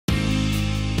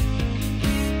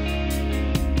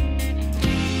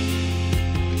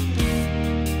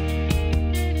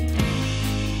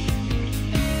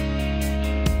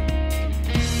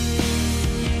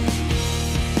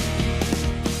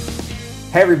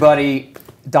Hey everybody,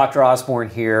 Dr. Osborne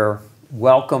here.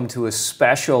 Welcome to a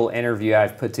special interview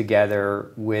I've put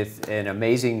together with an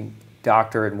amazing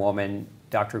doctor and woman.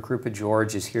 Dr. Krupa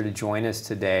George is here to join us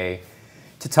today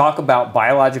to talk about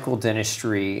biological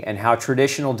dentistry and how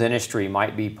traditional dentistry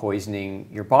might be poisoning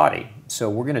your body. So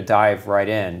we're going to dive right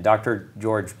in. Dr.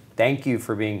 George, thank you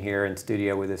for being here in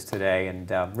studio with us today, and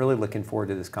really looking forward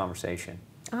to this conversation.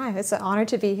 It's an honor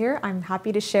to be here. I'm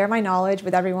happy to share my knowledge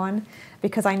with everyone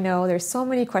because I know there's so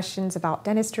many questions about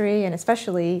dentistry and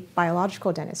especially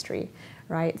biological dentistry,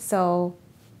 right? So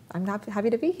I'm happy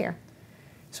to be here.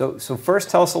 So first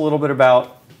tell us a little bit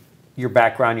about your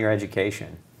background, your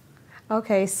education.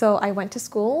 Okay, so I went to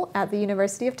school at the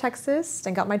University of Texas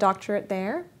and got my doctorate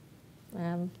there.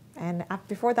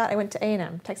 Before that, I went to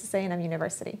A&M, Texas A&M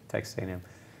University. Texas A&M.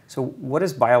 So what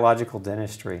is biological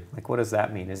dentistry? Like, what does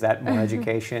that mean? Is that more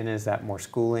education? Is that more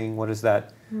schooling? What does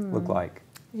that look like?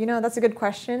 You know, that's a good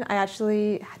question. I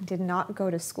actually did not go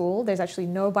to school. There's actually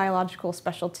no biological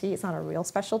specialty. It's not a real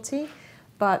specialty.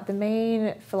 But the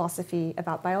main philosophy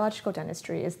about biological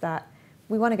dentistry is that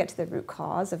we want to get to the root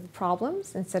cause of the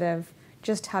problems instead of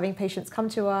just having patients come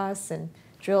to us and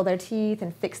drill their teeth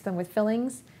and fix them with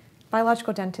fillings.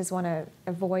 Biological dentists want to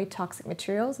avoid toxic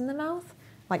materials in the mouth,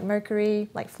 like mercury,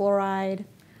 like fluoride,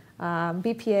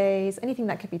 BPAs, anything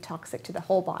that could be toxic to the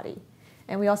whole body.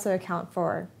 And we also account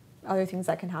for other things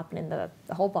that can happen in the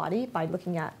whole body by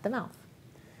looking at the mouth.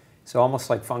 So almost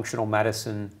like functional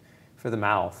medicine for the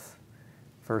mouth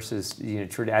versus,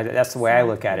 that's the way I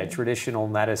look at it. Traditional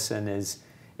medicine is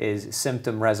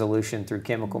symptom resolution through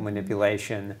chemical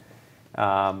manipulation,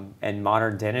 and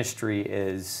modern dentistry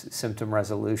is symptom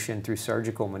resolution through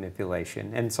surgical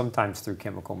manipulation and sometimes through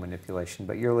chemical manipulation.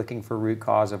 But you're looking for root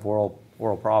cause of oral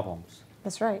problems.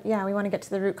 That's right. Yeah, we want to get to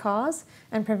the root cause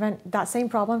and prevent that same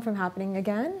problem from happening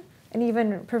again, and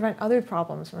even prevent other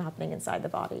problems from happening inside the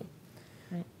body.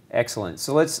 Right. Excellent.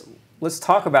 So let's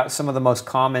talk about some of the most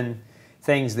common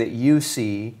things that you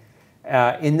see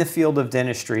in the field of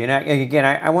dentistry. And again,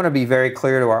 I want to be very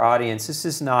clear to our audience. This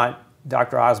is not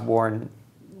Dr. Osborne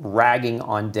ragging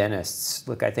on dentists.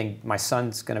 Look, I think my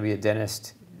son's going to be a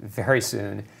dentist very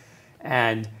soon,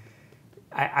 and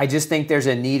I just think there's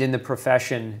a need in the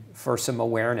profession for some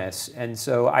awareness. And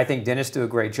so I think dentists do a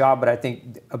great job, but I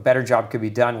think a better job could be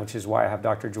done, which is why I have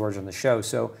Dr. George on the show.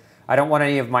 So I don't want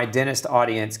any of my dentist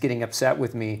audience getting upset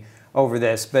with me over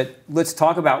this, but let's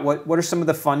talk about what are some of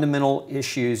the fundamental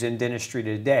issues in dentistry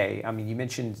today. I mean, you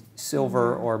mentioned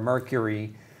silver or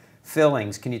mercury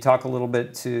fillings. Can you talk a little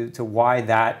bit to why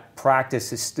that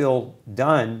practice is still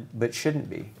done but shouldn't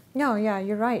be? No, yeah,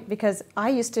 you're right, because I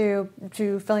used to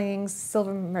do fillings,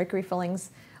 silver mercury fillings,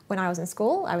 when I was in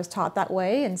school. I was taught that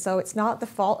way, and so it's not the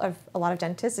fault of a lot of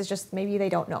dentists, it's just maybe they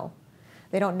don't know.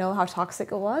 They don't know how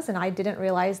toxic it was, and I didn't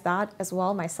realize that as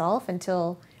well myself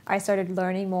until I started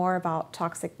learning more about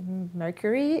toxic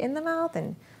mercury in the mouth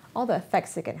and all the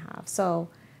effects it can have. So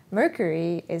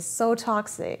mercury is so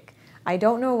toxic. I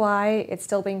don't know why it's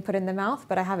still being put in the mouth,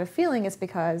 but I have a feeling it's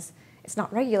because it's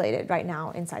not regulated right now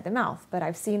inside the mouth. But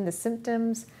I've seen the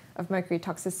symptoms of mercury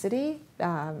toxicity,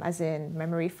 as in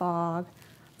memory fog,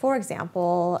 for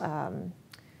example,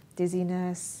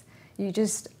 dizziness.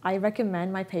 I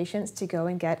recommend my patients to go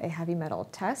and get a heavy metal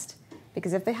test,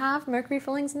 because if they have mercury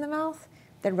fillings in the mouth,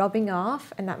 they're rubbing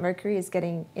off and that mercury is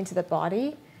getting into the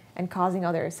body and causing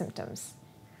other symptoms.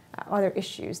 Other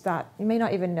issues that you may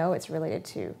not even know it's related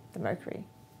to the mercury.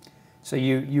 So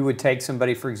you would take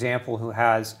somebody, for example, who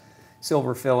has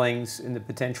silver fillings and the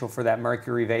potential for that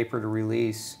mercury vapor to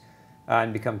release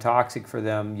and become toxic for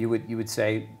them. You would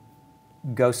say,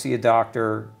 go see a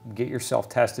doctor, get yourself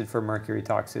tested for mercury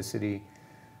toxicity,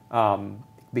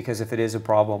 because if it is a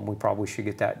problem, we probably should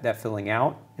get that filling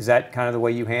out. Is that kind of the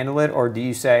way you handle it, or do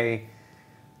you say,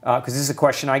 because this is a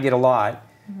question I get a lot,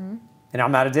 and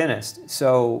I'm not a dentist,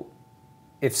 so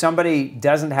if somebody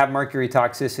doesn't have mercury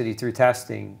toxicity through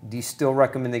testing, do you still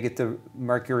recommend they get the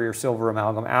mercury or silver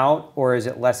amalgam out, or is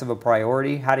it less of a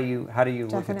priority? How do you look at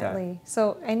that? Definitely.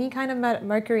 So any kind of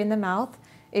mercury in the mouth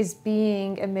is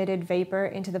being emitted vapor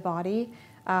into the body.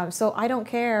 So I don't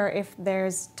care if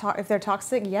they're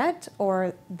toxic yet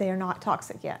or they're not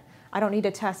toxic yet. I don't need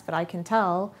a test, but I can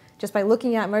tell just by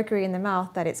looking at mercury in the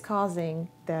mouth that it's causing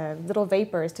the little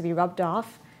vapors to be rubbed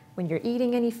off. When you're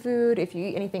eating any food, if you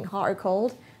eat anything hot or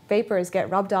cold, vapors get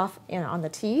rubbed off on the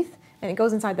teeth and it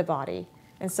goes inside the body.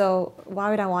 And so why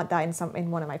would I want that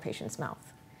in one of my patients'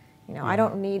 mouth? I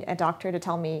don't need a doctor to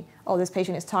tell me, oh, this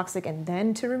patient is toxic and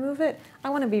then to remove it. I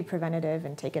want to be preventative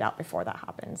and take it out before that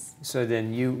happens. So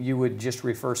then you would just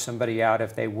refer somebody out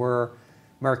if they were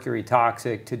mercury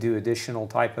toxic to do additional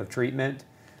type of treatment,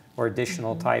 or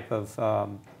additional type of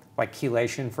like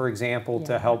chelation, for example,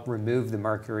 to help remove the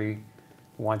mercury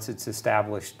once it's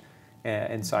established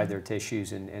inside their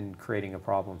tissues and creating a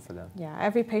problem for them. Yeah,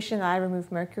 every patient that I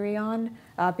remove mercury on,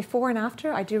 before and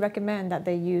after, I do recommend that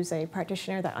they use a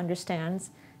practitioner that understands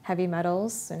heavy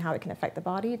metals and how it can affect the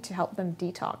body to help them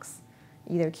detox,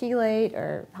 either chelate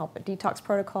or help a detox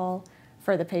protocol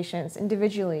for the patients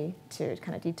individually to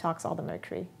kind of detox all the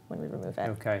mercury when we remove it.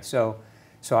 Okay, so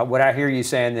what I hear you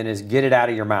saying then is get it out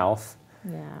of your mouth.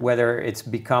 Yeah. Whether it's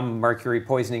become mercury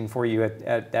poisoning for you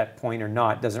at that point or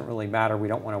not doesn't really matter. We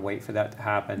don't want to wait for that to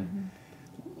happen.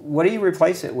 What do you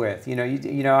replace it with? You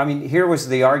know, I mean, here was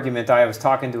the argument. I was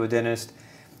talking to a dentist,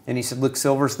 and he said, look,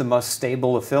 silver's the most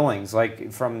stable of fillings,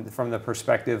 like from the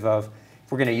perspective of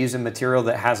if we're going to use a material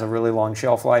that has a really long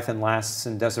shelf life and lasts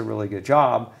and does a really good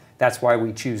job, that's why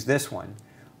we choose this one.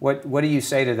 What do you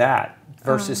say to that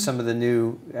versus some of the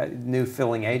new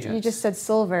filling agents? You just said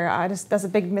silver. That's a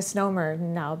big misnomer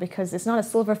now because it's not a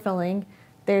silver filling.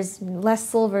 There's less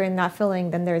silver in that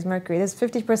filling than there is mercury. There's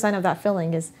 50% of that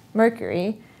filling is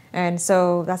mercury, and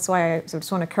so that's why I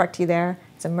just want to correct you there.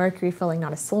 It's a mercury filling,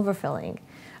 not a silver filling.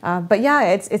 But yeah,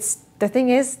 it's the thing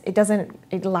is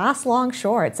it lasts long,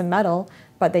 sure. It's a metal,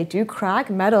 but they do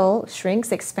crack. Metal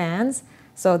shrinks, expands.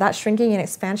 So that shrinking and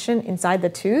expansion inside the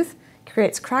tooth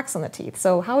creates cracks on the teeth.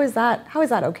 So how is that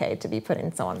okay to be put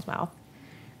in someone's mouth,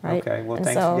 right? Okay, well,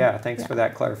 thanks for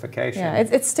that clarification. Yeah,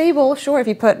 it's stable, sure. If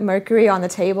you put mercury on the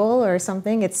table or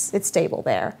something, it's stable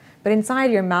there. But inside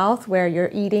your mouth, where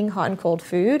you're eating hot and cold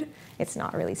food, it's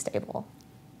not really stable.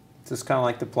 It's just kind of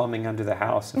like the plumbing under the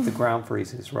house. If the ground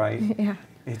freezes, right? Yeah.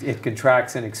 It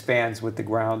contracts and expands with the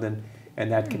ground,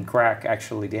 and that can crack,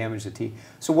 actually damage the teeth.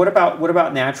 So what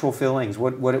about natural fillings?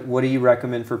 What do you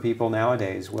recommend for people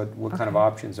nowadays? What kind of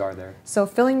options are there? So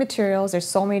filling materials, there's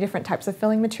so many different types of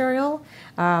filling material.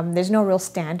 There's no real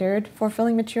standard for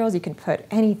filling materials. You can put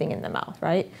anything in the mouth,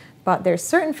 right? But there's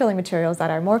certain filling materials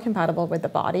that are more compatible with the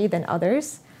body than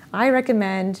others. I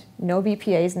recommend no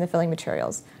BPAs in the filling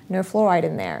materials, no fluoride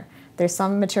in there. There's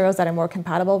some materials that are more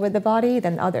compatible with the body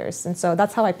than others. And so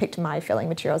that's how I picked my filling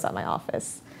materials at my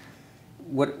office.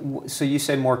 So you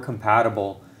say more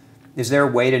compatible. Is there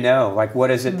a way to know? Like,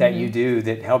 what is it that you do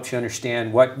that helps you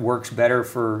understand what works better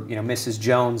for, Mrs.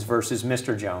 Jones versus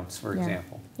Mr. Jones, for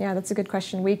example? Yeah, that's a good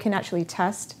question. We can actually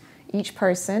test each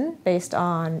person based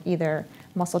on either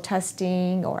muscle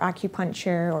testing or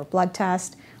acupuncture or blood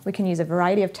test. We can use a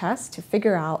variety of tests to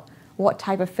figure out what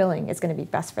type of filling is going to be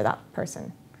best for that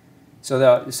person. So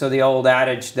the old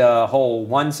adage, the whole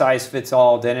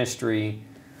one-size-fits-all dentistry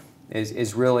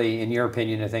is really, in your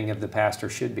opinion, a thing of the past, or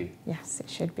should be? Yes, it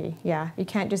should be. Yeah, you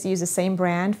can't just use the same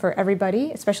brand for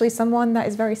everybody, especially someone that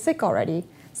is very sick already.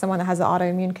 Someone that has an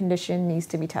autoimmune condition needs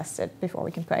to be tested before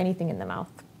we can put anything in the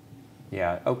mouth.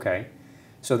 Yeah, okay.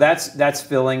 So that's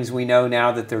fillings. We know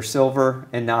now that they're silver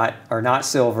and not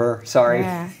silver, sorry.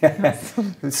 Yeah.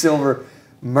 Silver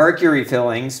mercury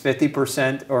fillings,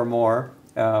 50% or more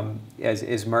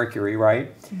is mercury,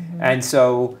 right? And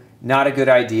so not a good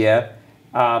idea.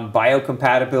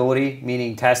 Biocompatibility,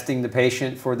 meaning testing the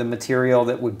patient for the material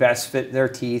that would best fit their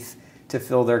teeth to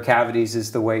fill their cavities,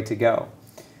 is the way to go.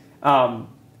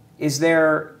 Is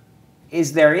there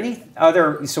any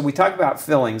other, so we talk about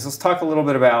fillings, let's talk a little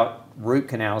bit about root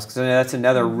canals, because I know that's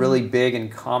another really big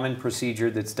and common procedure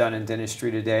that's done in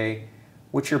dentistry today.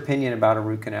 What's your opinion about a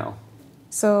root canal?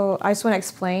 So I just want to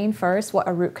explain first what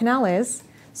a root canal is.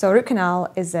 So a root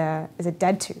canal is a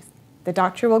dead tooth. The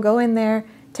doctor will go in there,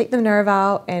 take the nerve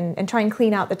out, and try and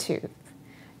clean out the tooth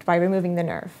by removing the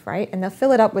nerve, right? And they'll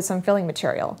fill it up with some filling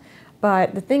material.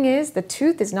 But the thing is, the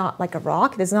tooth is not like a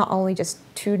rock. There's not only just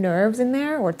 2 nerves in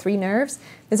there or 3 nerves.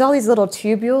 There's all these little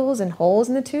tubules and holes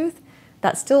in the tooth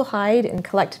that still hide and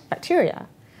collect bacteria.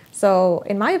 So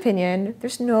in my opinion,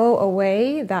 there's no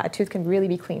way that a tooth can really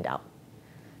be cleaned out.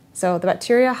 So the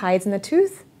bacteria hides in the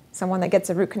tooth. Someone that gets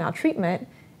a root canal treatment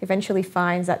eventually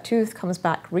finds that tooth comes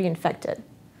back reinfected.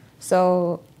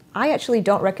 So I actually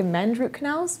don't recommend root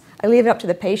canals. I leave it up to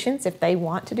the patients. If they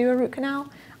want to do a root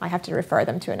canal, I have to refer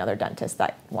them to another dentist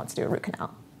that wants to do a root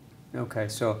canal. Okay,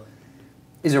 so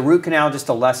is a root canal just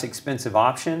a less expensive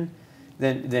option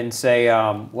than say,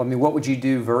 what would you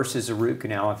do versus a root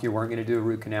canal? If you weren't going to do a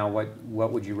root canal,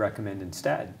 what would you recommend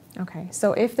instead? Okay,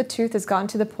 so if the tooth has gotten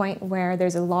to the point where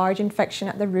there's a large infection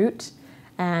at the root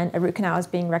and a root canal is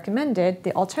being recommended,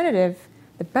 the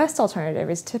best alternative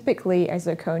is typically a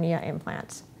zirconia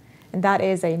implant, and that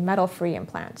is a metal-free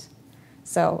implant.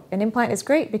 So an implant is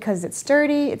great because it's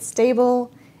sturdy, it's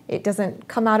stable, it doesn't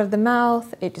come out of the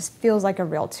mouth, it just feels like a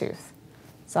real tooth.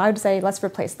 So I would say let's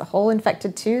replace the whole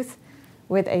infected tooth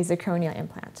with a zirconia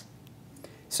implant.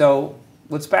 So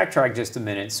let's backtrack just a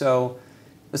minute. So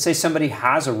let's say somebody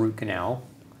has a root canal.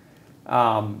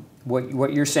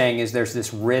 What you're saying is there's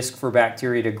this risk for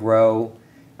bacteria to grow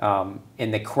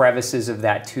in the crevices of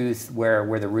that tooth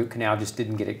where the root canal just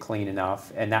didn't get it clean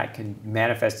enough, and that can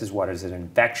manifest as what? As an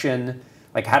infection?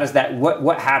 Like, how does that,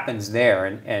 what happens there,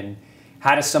 and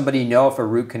how does somebody know if a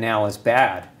root canal is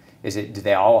bad? Do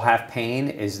they all have pain?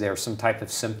 Is there some type of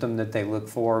symptom that they look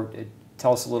for?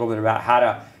 Tell us a little bit about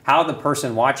how the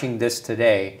person watching this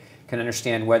today can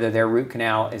understand whether their root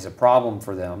canal is a problem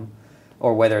for them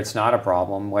or whether it's not a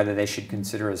problem, whether they should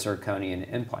consider a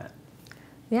zirconian implant.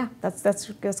 Yeah, that's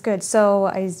good. So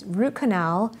a root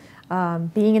canal,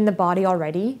 being in the body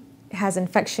already, has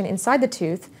infection inside the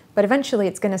tooth, but eventually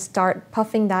it's going to start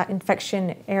puffing that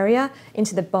infection area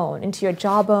into the bone, into your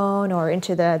jawbone or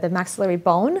into the maxillary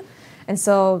bone. And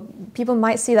so people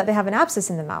might see that they have an abscess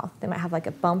in the mouth. They might have like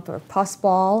a bump or pus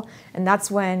ball, and that's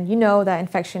when you know that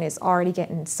infection is already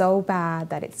getting so bad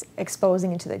that it's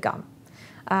exposing into the gum.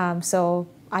 So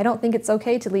I don't think it's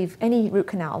okay to leave any root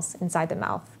canals inside the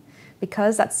mouth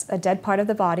because that's a dead part of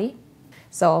the body.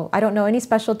 So I don't know any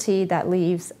specialty that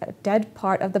leaves a dead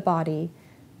part of the body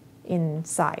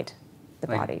inside the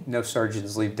body. No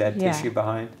surgeons leave dead tissue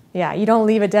behind? Yeah, you don't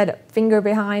leave a dead finger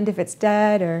behind if it's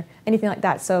dead or anything like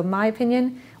that. So in my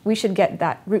opinion, we should get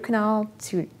that root canal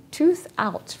tooth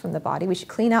out from the body. We should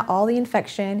clean out all the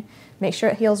infection, make sure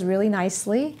it heals really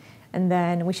nicely, and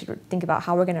then we should think about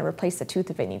how we're going to replace the tooth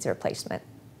if it needs a replacement.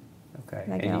 Okay,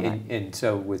 and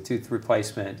so with tooth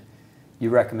replacement, you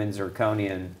recommend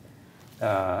zirconian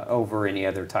over any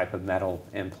other type of metal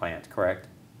implant, correct?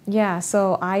 Yeah,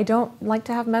 so I don't like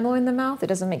to have metal in the mouth. It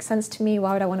doesn't make sense to me.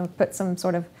 Why would I want to put some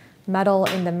sort of metal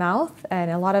in the mouth?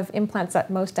 And a lot of implants that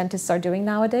most dentists are doing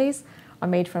nowadays are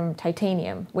made from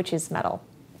titanium, which is metal.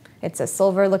 It's a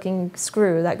silver-looking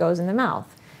screw that goes in the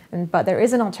mouth. But there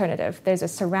is an alternative. There's a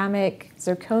ceramic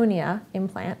zirconia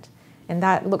implant, and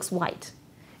that looks white.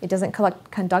 It doesn't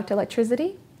conduct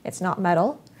electricity. It's not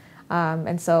metal.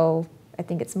 And so I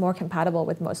think it's more compatible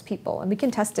with most people. And we can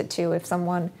test it too if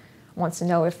someone wants to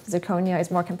know if zirconia is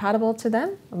more compatible to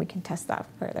them, and we can test that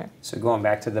further. So going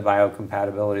back to the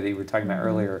biocompatibility that you were talking about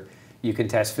earlier, you can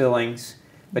test fillings,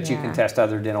 but you can test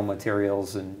other dental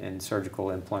materials and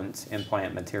surgical implant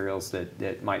materials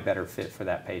that might better fit for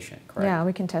that patient, correct? Yeah,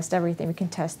 we can test everything. We can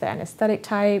test the anesthetic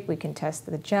type, we can test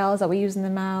the gels that we use in the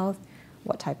mouth,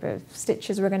 what type of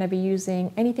stitches we're going to be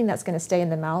using, anything that's going to stay in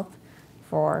the mouth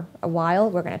for a while,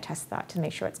 we're going to test that to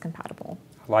make sure it's compatible.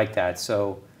 I like that.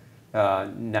 So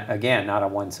again, not a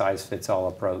one-size-fits-all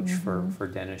approach for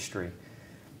dentistry.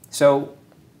 So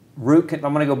I'm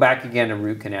going to go back again to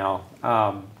root canal.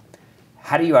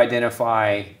 How do you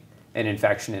identify an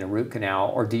infection in a root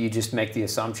canal, or do you just make the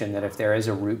assumption that if there is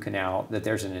a root canal, that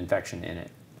there's an infection in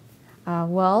it?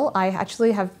 Well, I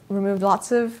actually have removed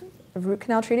lots of root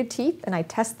canal treated teeth, and I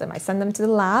test them. I send them to the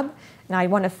lab, and I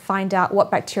want to find out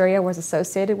what bacteria was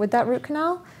associated with that root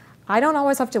canal. I don't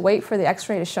always have to wait for the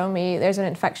x-ray to show me there's an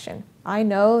infection. I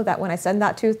know that when I send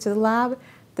that tooth to the lab,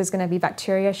 there's going to be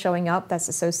bacteria showing up that's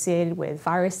associated with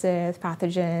viruses,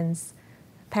 pathogens,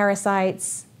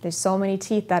 parasites. There's so many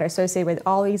teeth that are associated with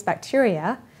all these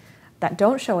bacteria that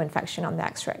don't show infection on the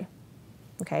x-ray.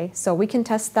 Okay, so we can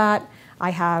test that.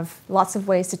 I have lots of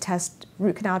ways to test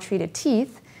root canal treated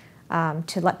teeth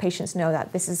to let patients know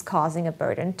that this is causing a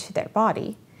burden to their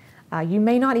body. You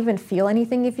may not even feel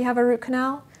anything if you have a root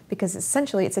canal because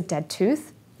essentially it's a dead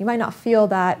tooth. You might not feel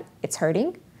that it's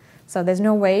hurting. So there's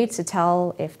no way to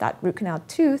tell if that root canal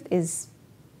tooth is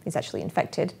actually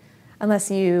infected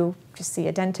unless you just see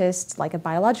a dentist, like a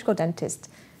biological dentist,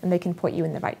 and they can point you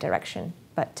in the right direction.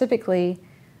 But typically,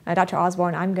 Dr.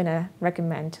 Osborne, I'm going to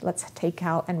recommend let's take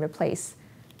out and replace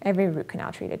every root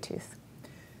canal treated tooth.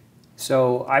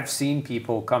 So I've seen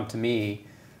people come to me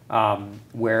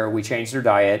where we changed their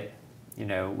diet. You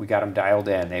know, we got them dialed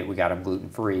in. We got them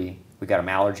gluten-free. We got them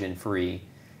allergen-free.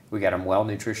 We got them well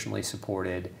nutritionally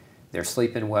supported. They're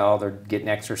sleeping well. They're getting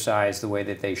exercise the way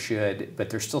that they should, but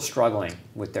they're still struggling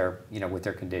with their, with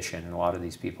their condition. And a lot of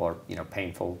these people are,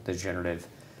 painful, degenerative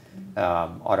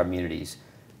autoimmunities.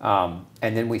 And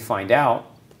then we find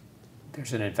out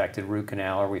there's an infected root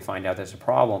canal, or we find out there's a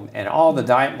problem. And all the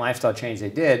diet and lifestyle change they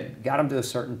did got them to a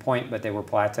certain point, but they were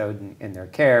plateaued in their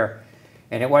care.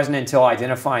 And it wasn't until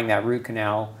identifying that root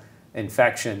canal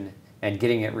infection and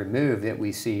getting it removed that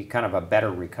we see kind of a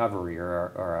better recovery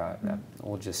or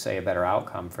we'll just say a better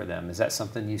outcome for them. Is that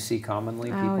something you see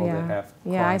commonly, people that have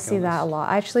Yeah, I see that a lot.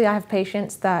 Actually, I have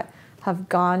patients that have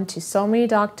gone to so many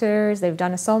doctors, they've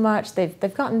done so much,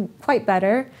 they've gotten quite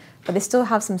better, but they still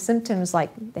have some symptoms like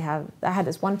I had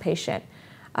this one patient,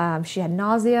 She had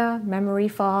nausea, memory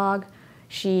fog.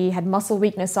 She had muscle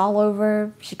weakness all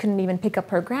over. She couldn't even pick up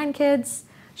her grandkids.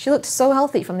 She looked so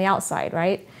healthy from the outside,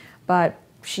 right? But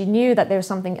she knew that there was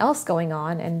something else going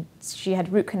on, and she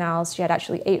had root canals. She had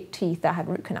actually 8 teeth that had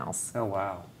root canals. Oh,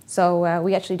 wow. So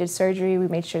we actually did surgery. We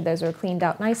made sure those were cleaned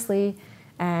out nicely.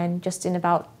 And just in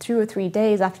about 2 or 3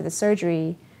 days after the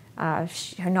surgery,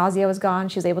 her nausea was gone.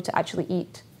 She was able to actually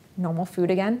eat normal food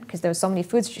again because there was so many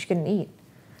foods she couldn't eat.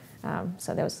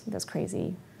 So that was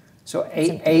crazy. So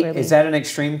eight is that an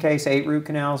extreme case? 8 root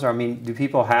canals? Or I mean, do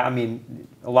people have? I mean,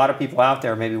 a lot of people out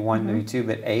there, maybe 1, maybe 2,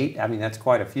 but 8. I mean, that's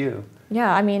quite a few.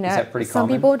 Yeah, I mean, is that pretty some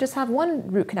common? people just have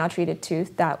 1 root canal treated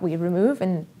tooth that we remove,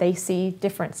 and they see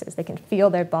differences. They can feel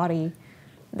their body,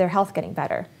 their health getting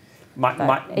better.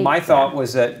 My thought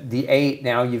was that the 8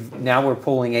 now we're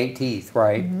pulling 8 teeth,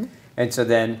 right? And so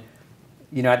then,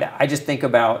 you know, I just think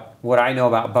about what I know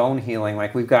about bone healing.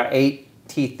 Like we've got 8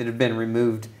 teeth that have been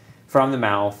removed from the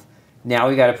mouth. Now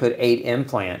we got to put 8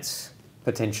 implants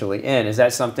potentially in. Is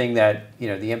that something that, you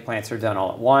know, the implants are done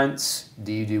all at once?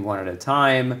 Do you do one at a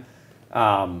time?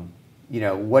 You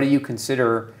know, what do you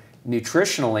consider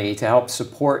nutritionally to help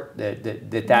support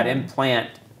that implant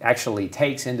actually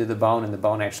takes into the bone and the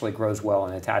bone actually grows well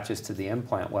and attaches to the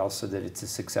implant well so that it's a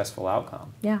successful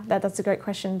outcome? Yeah, that's a great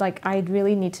question. Like I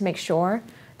really need to make sure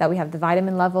that we have the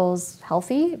vitamin levels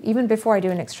healthy even before I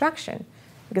do an extraction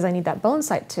because I need that bone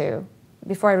site too.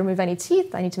 Before I remove any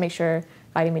teeth, I need to make sure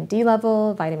vitamin D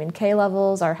level, vitamin K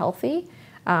levels are healthy,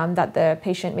 that the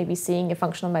patient may be seeing a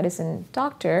functional medicine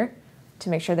doctor to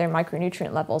make sure their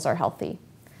micronutrient levels are healthy.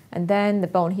 And then the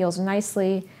bone heals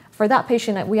nicely. For that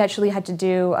patient, we actually had to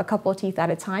do a couple of teeth at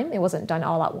a time. It wasn't done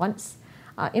all at once.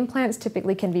 Implants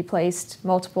typically can be placed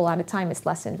multiple at a time. It's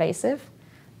less invasive,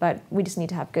 but we just need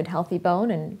to have good, healthy bone.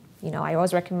 And you know, I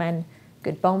always recommend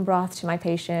good bone broth to my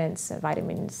patients,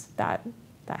 vitamins that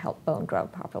help bone grow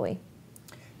properly.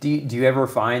 Do you ever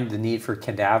find the need for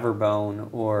cadaver bone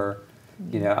or,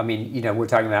 you know, I mean, you know, we're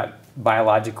talking about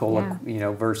biological, you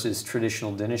know, versus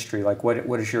traditional dentistry. Like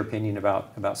what is your opinion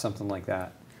about something like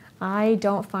that? I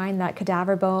don't find that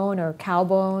cadaver bone or cow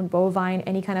bone, bovine,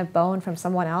 any kind of bone from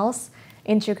someone else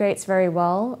integrates very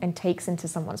well and takes into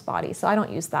someone's body. So I don't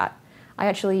use that. I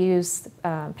actually use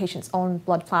patients' own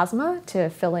blood plasma to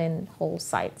fill in whole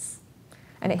sites,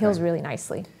 and it heals really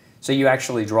nicely. So you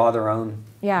actually draw their own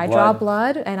Yeah, I draw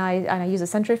blood, and I use a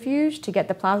centrifuge to get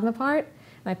the plasma part,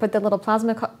 and I put the little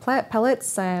plasma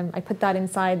pellets, I put that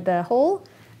inside the hole,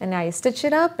 and I stitch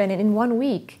it up, and in 1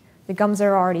 week, the gums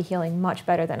are already healing much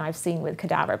better than I've seen with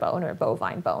cadaver bone or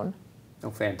bovine bone. Oh,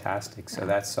 fantastic. So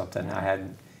that's something I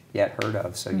hadn't yet heard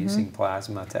of. So using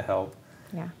plasma to help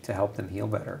them heal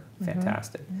better.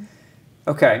 Fantastic.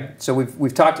 Okay, so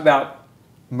we've talked about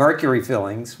mercury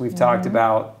fillings. We've talked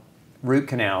about root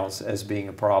canals as being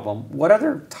a problem. What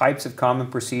other types of common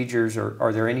procedures, or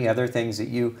are there any other things that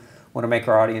you want to make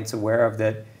our audience aware of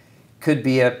that could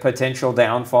be a potential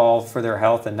downfall for their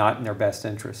health and not in their best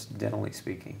interest, dentally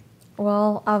speaking?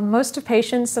 Well, most of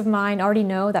patients of mine already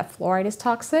know that fluoride is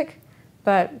toxic,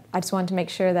 but I just wanted to make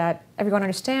sure that everyone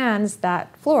understands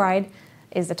that fluoride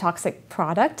is a toxic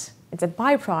product. It's a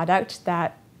byproduct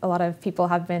that a lot of people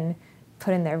have been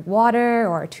put in their water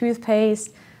or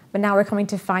toothpaste, but now we're coming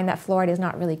to find that fluoride is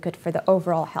not really good for the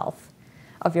overall health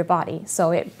of your body.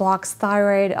 So it blocks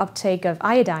thyroid uptake of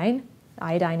iodine.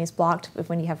 Iodine is blocked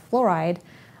when you have fluoride.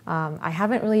 I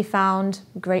haven't really found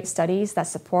great studies that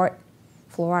support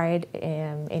fluoride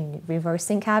in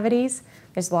reversing cavities.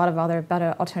 There's a lot of other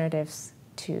better alternatives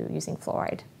to using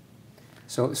fluoride.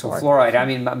 So fluoride, I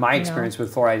mean, my experience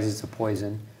with fluoride is it's a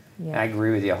poison. Yeah. I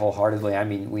agree with you wholeheartedly. I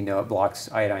mean, we know it blocks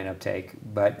iodine uptake,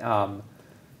 but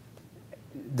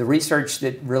the research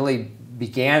that really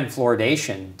began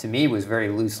fluoridation, to me, was very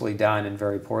loosely done and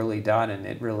very poorly done, and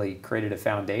it really created a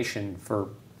foundation for,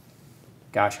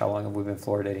 gosh, how long have we been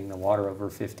fluoridating the water? Over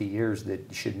 50 years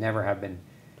that should never have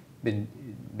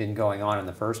been going on in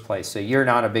the first place. So you're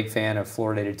not a big fan of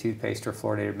fluoridated toothpaste or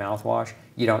fluoridated mouthwash?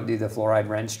 You don't do the fluoride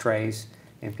rinse trays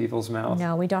in people's mouth?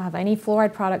 No, we don't have any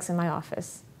fluoride products in my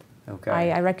office. Okay.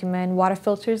 I recommend water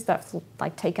filters that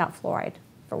take out fluoride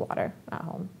for water at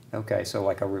home. Okay, so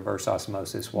like a reverse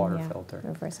osmosis water filter.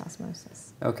 Reverse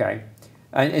osmosis. Okay.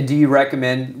 And do you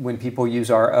recommend when people use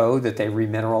RO that they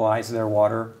remineralize their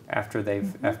water after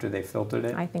they've filtered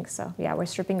it? I think so. Yeah, we're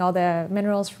stripping all the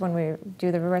minerals when we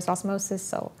do the reverse osmosis,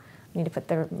 so we need to put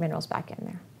the minerals back in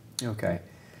there. Okay.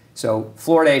 So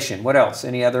fluoridation. What else?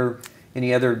 Any other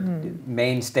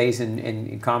mainstays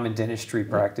in common dentistry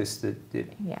practice that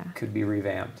could be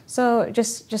revamped? So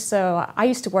just so I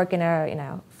used to work in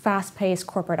a fast-paced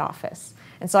corporate office,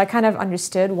 And so I kind of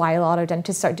understood why a lot of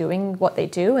dentists are doing what they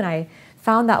do, and I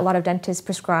found that a lot of dentists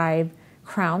prescribe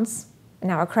crowns.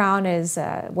 Now, a crown is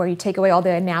where you take away all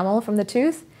the enamel from the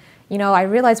tooth. You know, I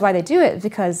realized why they do it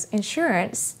because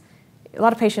insurance, a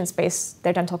lot of patients base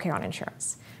their dental care on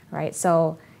insurance, right?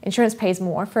 So insurance pays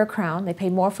more for a crown, they pay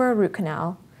more for a root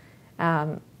canal,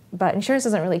 but insurance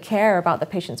doesn't really care about the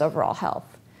patient's overall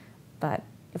health. But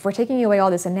if we're taking away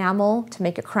all this enamel to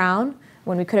make a crown,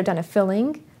 when we could have done a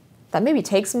filling, that maybe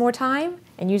takes more time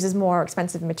and uses more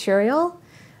expensive material,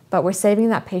 but we're saving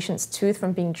that patient's tooth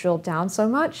from being drilled down so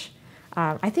much.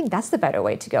 I think that's the better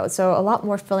way to go. So a lot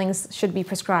more fillings should be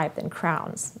prescribed than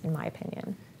crowns, in my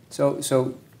opinion.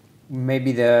 So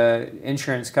maybe the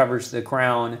insurance covers the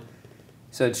crown,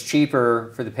 so it's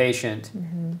cheaper for the patient,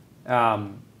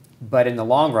 but in the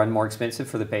long run, more expensive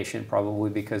for the patient, probably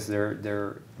because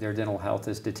their dental health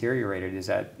is deteriorated. Is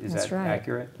that right.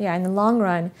 accurate? Yeah, in the long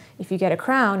run, if you get a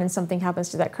crown and something happens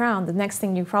to that crown, the next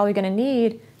thing you're probably going to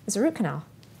need is a root canal.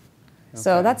 Okay.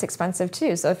 So that's expensive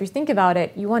too. So if you think about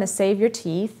it, you want to save your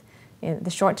teeth in the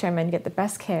short term and get the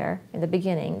best care in the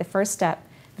beginning, the first step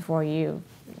before you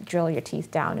drill your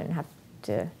teeth down and have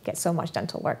to get so much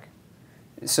dental work.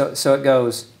 So it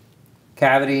goes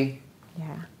cavity,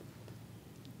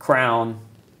 crown,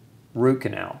 root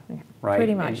canal, right?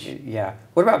 Pretty much. And,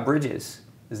 what about bridges?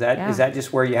 Is that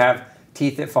just where you have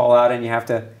teeth that fall out and you have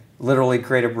to literally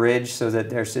create a bridge so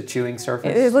that there's a chewing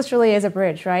surface? It literally is a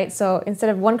bridge, right? So instead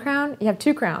of one crown, you have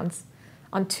two crowns.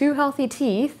 On two healthy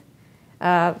teeth,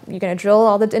 you're going to drill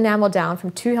all the enamel down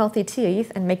from two healthy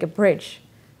teeth and make a bridge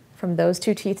from those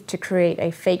two teeth to create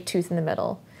a fake tooth in the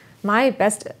middle. My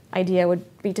best idea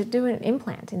would be to do an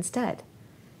implant instead.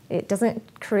 It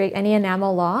doesn't create any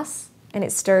enamel loss, and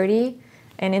it's sturdy,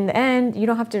 and in the end, you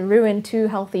don't have to ruin two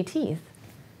healthy teeth.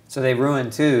 So they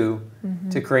ruin two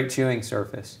to create chewing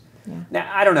surface. Yeah.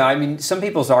 Now, I don't know. I mean, some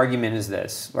people's argument is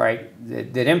this, right?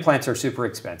 That implants are super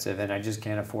expensive and I just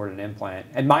can't afford an implant.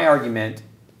 And my argument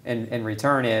in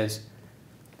return is,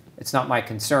 it's not my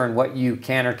concern what you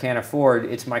can or can't afford.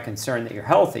 It's my concern that you're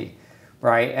healthy,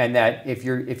 right? And that if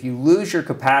you lose your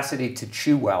capacity to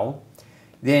chew well,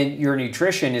 then your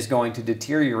nutrition is going to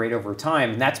deteriorate over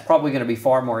time. And that's probably going to be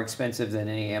far more expensive than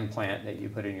any implant that you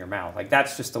put in your mouth. Like,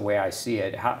 that's just the way I see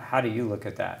it. How do you look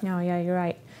at that? No, yeah, you're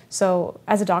right. So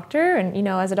as a doctor,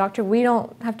 we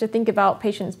don't have to think about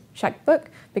patients' checkbook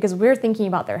because we're thinking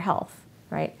about their health,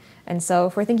 right? And so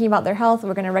if we're thinking about their health,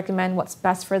 we're going to recommend what's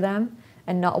best for them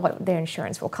and not what their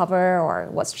insurance will cover or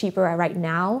what's cheaper right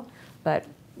now, but,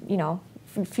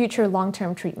 future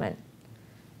long-term treatment.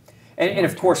 And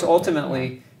of course,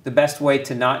 ultimately, the best way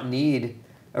to not need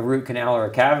a root canal or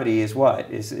a cavity is what?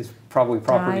 Is probably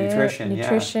proper nutrition.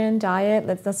 Nutrition, diet,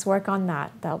 let's work on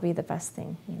that. That'll be the best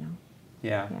thing,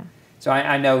 Yeah. So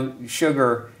I know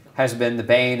sugar has been the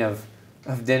bane of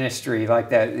dentistry, like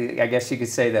that. I guess you could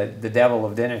say that the devil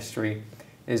of dentistry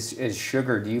is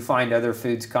sugar. Do you find other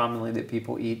foods commonly that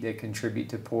people eat that contribute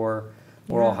to poor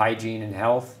oral hygiene and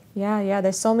health? Yeah.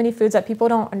 There's so many foods that people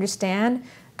don't understand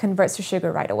converts to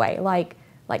sugar right away, like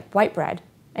white bread.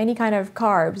 Any kind of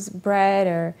carbs, bread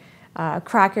or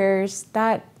crackers,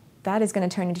 that is going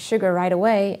to turn into sugar right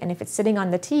away. And if it's sitting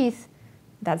on the teeth,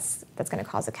 that's going to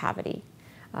cause a cavity.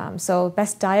 So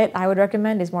best diet I would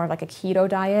recommend is more of like a keto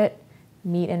diet,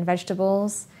 meat and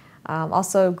vegetables.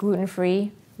 Also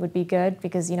gluten-free would be good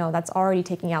because that's already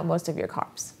taking out most of your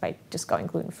carbs by just going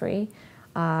gluten-free.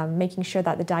 Making sure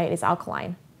that the diet is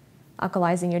alkaline.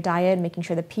 Alkalizing your diet, making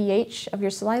sure the pH of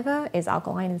your saliva is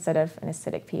alkaline instead of an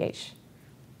acidic pH.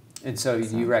 And so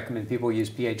do you recommend people use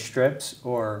pH strips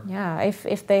or? Yeah,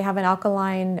 if they have an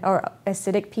alkaline or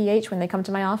acidic pH when they come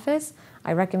to my office,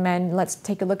 I recommend let's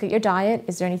take a look at your diet.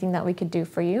 Is there anything that we could do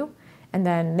for you? And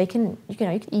then you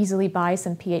can easily buy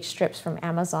some pH strips from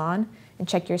Amazon and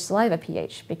check your saliva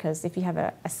pH because if you have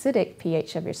an acidic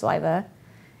pH of your saliva,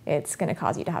 it's going to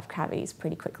cause you to have cavities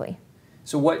pretty quickly.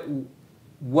 So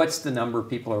what's the number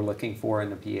people are looking for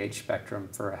in the pH spectrum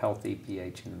for a healthy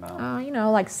pH in the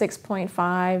mouth? Like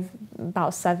 6.5,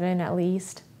 about 7 at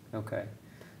least. Okay.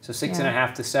 So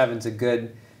 6.5 to 7 is a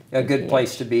good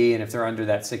place to be, and if they're under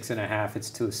that 6.5, it's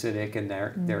too acidic and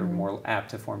they're more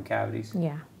apt to form cavities.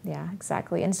 Yeah,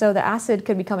 exactly. And so the acid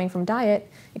could be coming from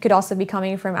diet. It could also be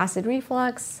coming from acid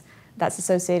reflux that's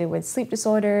associated with sleep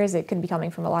disorders. It could be coming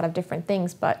from a lot of different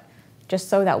things, but just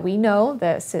so that we know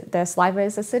that the saliva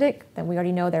is acidic, then we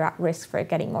already know they're at risk for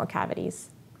getting more cavities.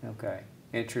 Okay,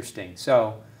 interesting.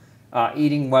 So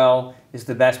eating well is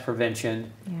the best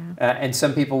prevention. And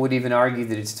some people would even argue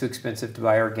that it's too expensive to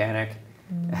buy organic.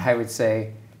 I would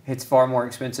say it's far more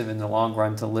expensive in the long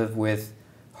run to live with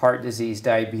heart disease,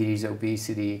 diabetes,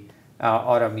 obesity,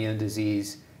 autoimmune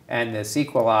disease and the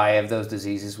sequelae of those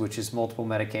diseases, which is multiple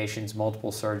medications,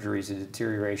 multiple surgeries, a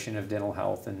deterioration of dental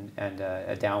health, and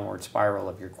a downward spiral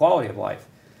of your quality of life.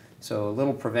 So a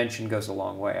little prevention goes a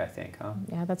long way, I think, huh?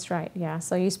 Yeah, that's right. Yeah,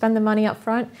 so you spend the money up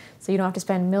front, so you don't have to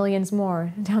spend millions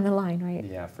more down the line, right?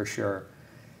 Yeah, for sure.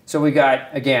 So we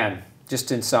got, again,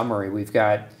 just in summary, we've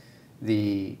got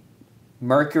the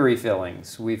mercury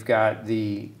fillings, we've got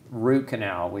the root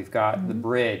canal, we've got the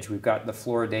bridge, we've got the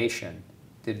fluoridation.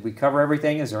 Did we cover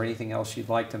everything? Is there anything else you'd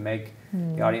like to make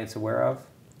the audience aware of?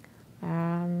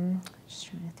 Just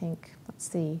trying to think. Let's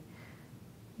see.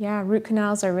 Yeah, root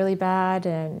canals are really bad,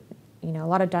 and you know, a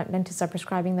lot of dentists are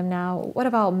prescribing them now. What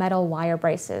about metal wire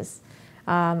braces?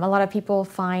 A lot of people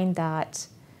find that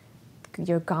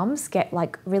your gums get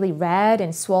like really red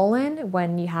and swollen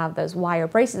when you have those wire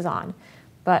braces on.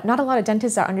 But not a lot of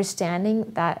dentists are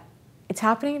understanding that it's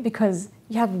happening because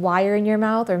you have wire in your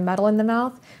mouth or metal in the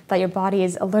mouth that your body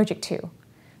is allergic to.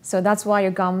 So that's why your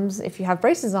gums, if you have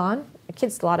braces on,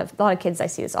 kids, a lot of kids, I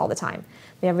see this all the time.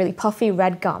 They have really puffy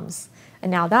red gums. And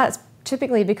now that's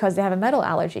typically because they have a metal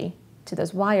allergy to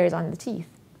those wires on the teeth.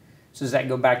 So does that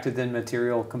go back to the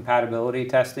material compatibility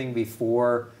testing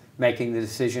before making the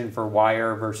decision for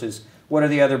wire versus what are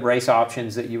the other brace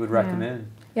options that you would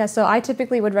recommend? Yeah, so I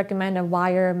typically would recommend a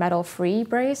wire metal-free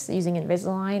brace using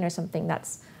Invisalign or something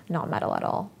that's not metal at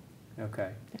all.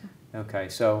 Okay. Yeah. Okay,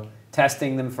 so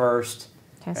testing them first.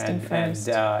 And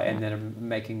then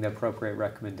making the appropriate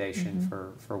recommendation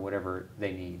for whatever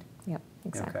they need. Yep,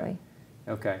 exactly.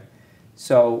 Okay.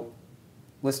 So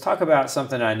let's talk about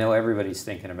something I know everybody's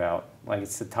thinking about. Like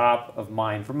it's the top of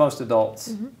mind for most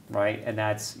adults, right? And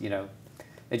that's, you know,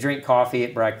 they drink coffee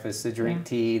at breakfast, they drink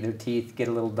tea, their teeth get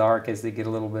a little dark as they get a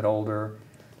little bit older.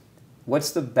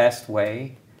 What's the best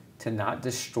way to not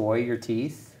destroy your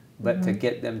teeth, but to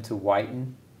get them to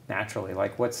whiten naturally?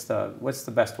 Like what's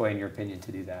the best way in your opinion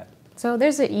to do that? So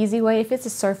there's an easy way. If it's a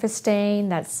surface stain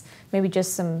that's maybe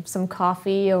just some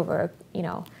coffee over, you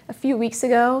know, a few weeks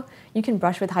ago, you can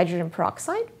brush with hydrogen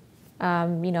peroxide.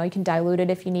 You know, you can dilute it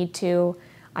if you need to.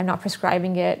 I'm not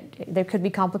prescribing it. There could be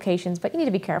complications, but you need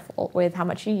to be careful with how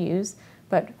much you use.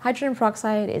 But hydrogen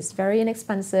peroxide is very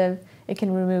inexpensive. It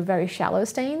can remove very shallow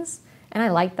stains. And I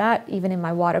like that even in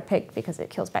my water pick because it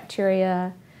kills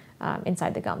bacteria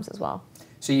inside the gums as well.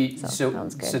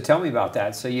 So tell me about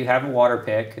that. So you have a water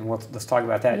pick, and let's talk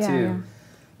about that too.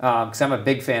 Because I'm a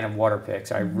big fan of water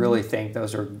picks. I really think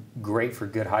those are great for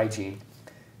good hygiene.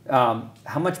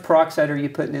 How much peroxide are you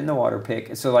putting in the water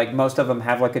pick? So like most of them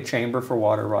have like a chamber for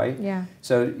water, right? Yeah.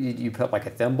 So you put like a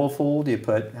thimbleful? Do you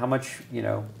put, how much, you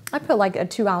know? I put like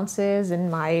 2 ounces in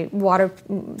my water.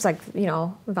 It's like, you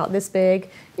know, about this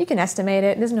big. You can estimate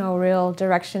it. There's no real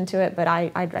direction to it, but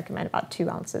I'd recommend about 2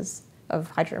 ounces of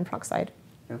hydrogen peroxide.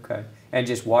 Okay. And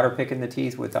just water picking the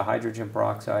teeth with the hydrogen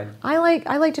peroxide? I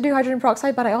like to do hydrogen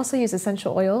peroxide, but I also use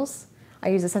essential oils. I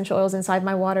use essential oils inside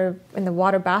my water, in the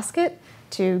water basket,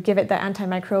 to give it the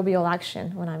antimicrobial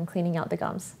action when I'm cleaning out the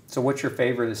gums. So what's your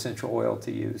favorite essential oil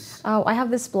to use? Oh, I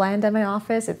have this blend at my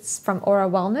office. It's from Aura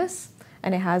Wellness,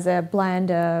 and it has a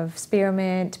blend of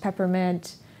spearmint,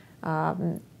 peppermint,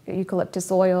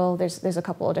 eucalyptus oil. There's a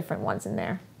couple of different ones in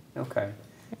there. Okay.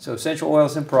 So essential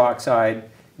oils and peroxide,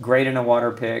 great in a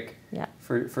water pick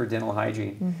for dental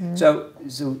hygiene. So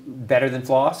better than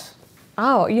floss?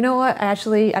 Oh, you know what? I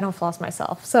don't floss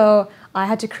myself. So I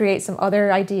had to create some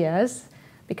other ideas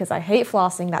because I hate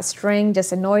flossing. That string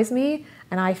just annoys me.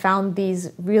 And I found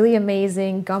these really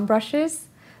amazing gum brushes.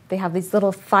 They have these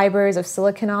little fibers of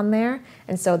silicone on there.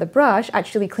 And so the brush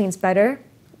actually cleans better.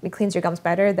 It cleans your gums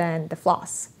better than the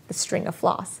floss, the string of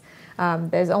floss.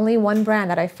 There's only one brand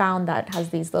that I found that has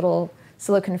these little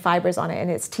silicone fibers on it,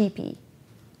 and it's TP.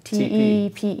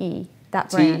 T-E-P-E, that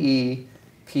brand.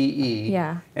 T-E-P-E.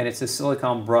 Yeah. And it's a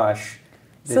silicone brush.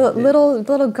 So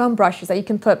little gum brushes that you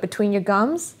can put between your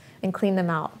gums and clean them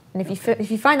out. And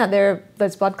if you find that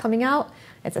there's blood coming out,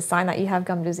 it's a sign that you have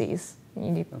gum disease.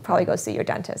 You need to probably go see your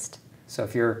dentist. So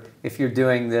if you're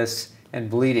doing this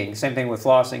and bleeding, same thing with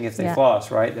flossing if they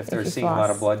floss, right? If they're seeing a lot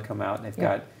of blood come out and they've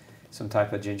got some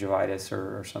type of gingivitis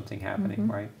or something happening,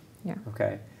 right? Yeah.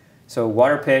 Okay. So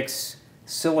water picks,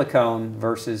 silicone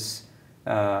versus,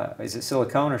 is it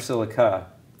silicone or silica?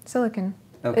 Silicone.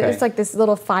 Okay. It's like this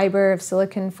little fiber of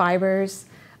silicone fibers.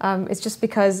 It's just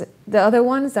because the other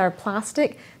ones that are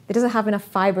plastic, it doesn't have enough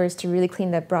fibers to really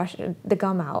clean the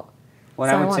gum out. Well,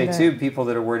 so I would say too, people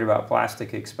that are worried about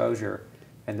plastic exposure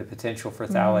and the potential for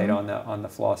phthalate on the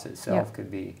floss itself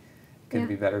could be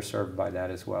better served by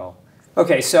that as well.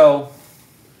 Okay, so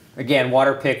again,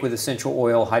 water pick with essential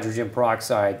oil, hydrogen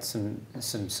peroxide, some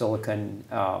silicone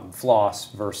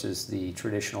floss versus the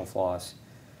traditional floss.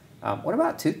 What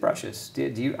about toothbrushes? Do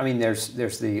you? I mean,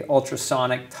 there's the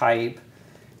ultrasonic type.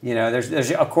 You know,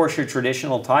 there's of course your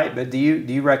traditional type, but do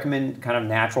you recommend kind of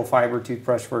natural fiber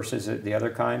toothbrush versus the other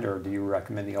kind, or do you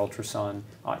recommend the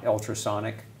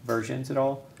ultrasonic versions at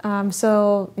all?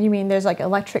 So you mean there's like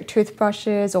electric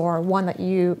toothbrushes or one that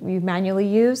you manually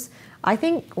use? I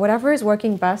think whatever is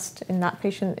working best in that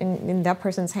patient in that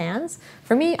person's hands.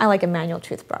 For me, I like a manual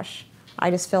toothbrush. I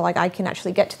just feel like I can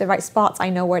actually get to the right spots. I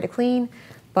know where to clean.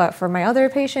 But for my other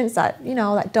patients that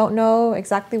that don't know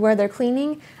exactly where they're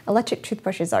cleaning, electric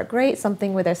toothbrushes are great.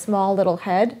 Something with a small little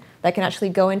head that can actually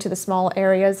go into the small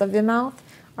areas of the mouth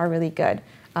are really good.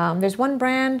 There's one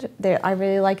brand that I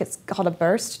really like. It's called a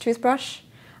Burst toothbrush,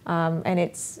 and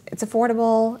it's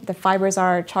affordable. The fibers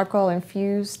are charcoal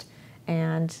infused,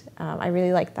 and I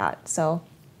really like that. So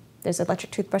there's an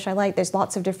electric toothbrush I like. There's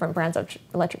lots of different brands of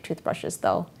electric toothbrushes,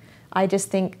 though. I just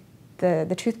think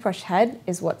the toothbrush head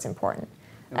is what's important.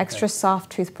 Okay. Extra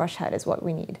soft toothbrush head is what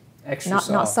we need.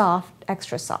 Not soft,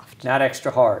 extra soft. Not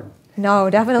extra hard. No,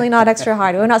 definitely not extra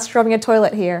hard. We're not scrubbing a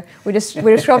toilet here. We're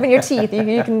scrubbing your teeth.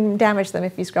 You can damage them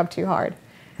if you scrub too hard.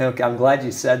 Okay, I'm glad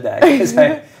you said that, because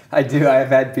I've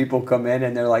had people come in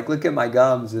and they're like, look at my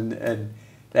gums, and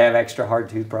they have extra hard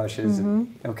toothbrushes.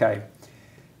 Mm-hmm. Okay.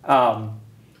 On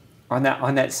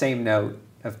that same note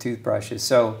of toothbrushes,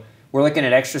 so we're looking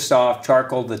at extra soft,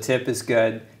 charcoal, the tip is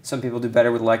good. Some people do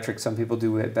better with electric, some people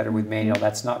do it better with manual.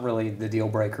 That's not really the deal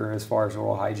breaker as far as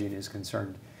oral hygiene is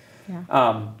concerned.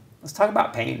 Yeah. Let's talk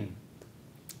about pain.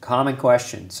 Common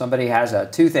question. Somebody has a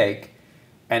toothache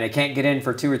and they can't get in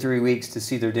for 2 or 3 weeks to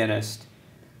see their dentist.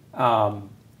 Or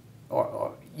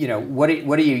what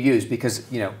do you use? Because,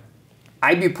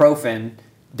 ibuprofen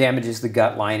damages the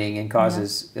gut lining and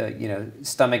causes,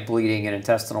 stomach bleeding and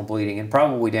intestinal bleeding, and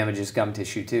probably damages gum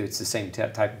tissue too. It's the same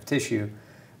type of tissue.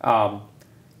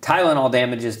 Tylenol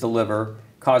damages the liver,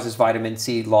 causes vitamin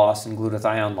C loss and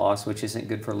glutathione loss, which isn't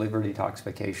good for liver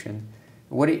detoxification.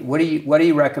 What do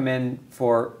you recommend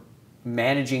for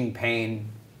managing pain?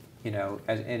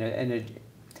 I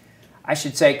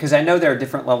should say, because I know there are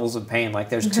different levels of pain. Like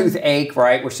there's toothache,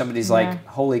 right, where somebody's like,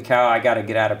 "Holy cow, I got to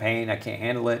get out of pain. I can't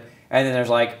handle it." And then there's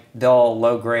like dull,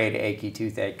 low-grade achy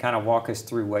toothache. Kind of walk us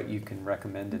through what you can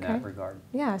recommend in that regard.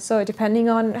 Yeah, so depending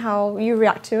on how you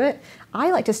react to it,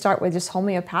 I like to start with just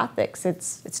homeopathics.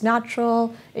 It's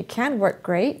natural. It can work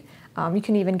great. You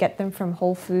can even get them from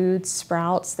Whole Foods,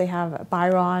 Sprouts. They have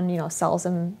Byron, sells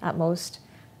them at most,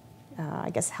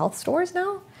 health stores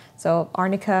now. So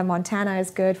Arnica, Montana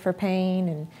is good for pain,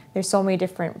 and there's so many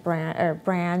different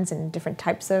brands and different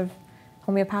types of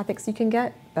homeopathics you can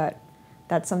get, but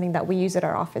that's something that we use at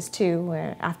our office too,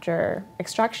 where after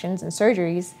extractions and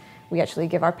surgeries, we actually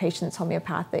give our patients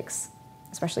homeopathics,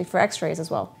 especially for x-rays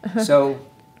as well. So,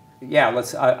 yeah,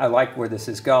 I like where this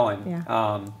is going.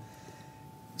 Yeah.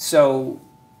 So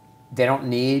they don't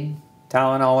need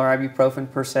Tylenol or ibuprofen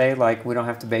per se, like we don't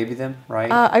have to baby them,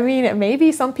 right?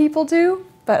 Maybe some people do,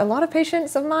 but a lot of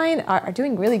patients of mine are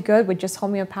doing really good with just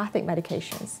homeopathic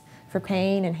medications for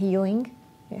pain and healing.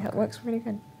 Yeah, it works really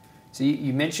good. So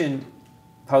you mentioned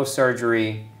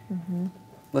post-surgery.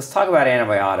 Let's talk about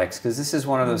antibiotics, because this is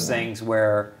one of those things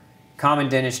where common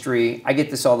dentistry, I get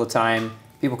this all the time.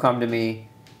 People come to me,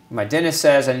 my dentist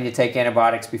says I need to take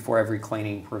antibiotics before every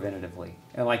cleaning preventatively.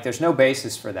 And there's no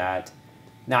basis for that,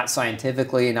 not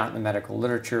scientifically, not in the medical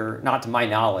literature, not to my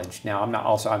knowledge. Now, I'm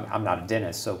not a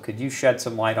dentist, so could you shed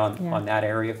some light on that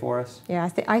area for us? Yeah,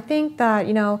 I think that,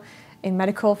 in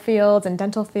medical fields and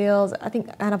dental fields, I think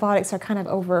antibiotics are kind of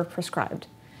over-prescribed.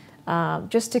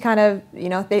 Just to kind of,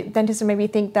 dentists maybe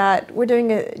think that we're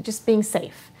doing it just being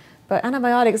safe. But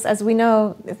antibiotics, as we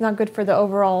know, it's not good for the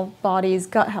overall body's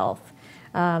gut health.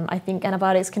 I think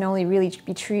antibiotics can only really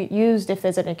be used if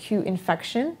there's an acute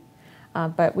infection,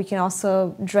 but we can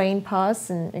also drain pus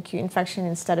and acute infection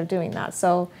instead of doing that.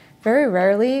 So very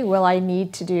rarely will I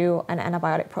need to do an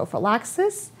antibiotic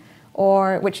prophylaxis,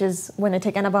 which is when they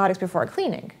take antibiotics before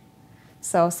cleaning.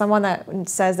 So someone that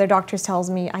says their doctor tells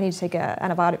me I need to take an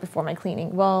antibiotic before my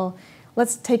cleaning. Well,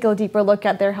 let's take a deeper look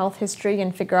at their health history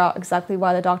and figure out exactly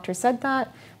why the doctor said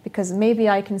that, because maybe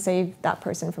I can save that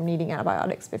person from needing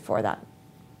antibiotics before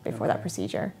that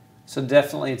procedure. So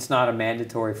definitely it's not a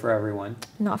mandatory for everyone.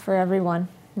 Not for everyone.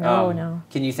 No, no.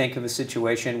 Can you think of a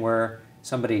situation where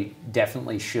somebody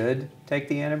definitely should take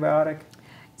the antibiotic?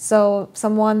 So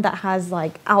someone that has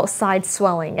outside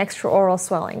swelling, extraoral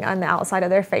swelling on the outside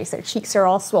of their face, their cheeks are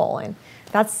all swollen.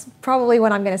 That's probably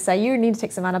when I'm going to say you need to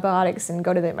take some antibiotics and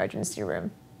go to the emergency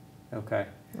room. Okay.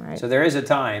 Right. So there is a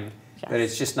time. Yes. But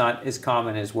it's just not as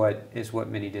common as what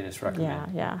many dentists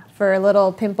recommend. Yeah. For a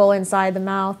little pimple inside the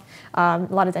mouth, a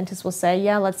lot of dentists will say,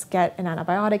 yeah, let's get an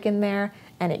antibiotic in there,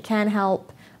 and it can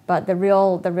help. But the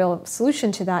real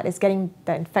solution to that is getting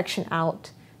the infection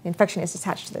out. The infection is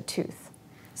attached to the tooth.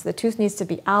 So the tooth needs to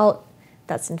be out,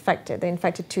 that's infected. The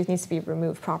infected tooth needs to be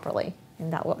removed properly,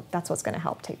 and that's what's going to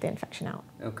help take the infection out.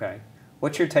 Okay.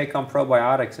 What's your take on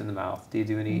probiotics in the mouth? Do you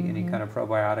do any kind of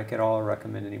probiotic at all, or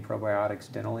recommend any probiotics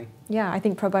dentally? Yeah, I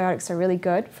think probiotics are really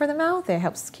good for the mouth. It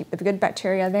helps keep the good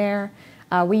bacteria there.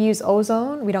 We use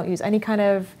ozone. We don't use any kind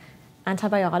of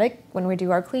antibiotic when we do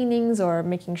our cleanings or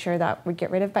making sure that we get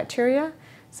rid of bacteria.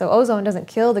 So ozone doesn't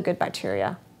kill the good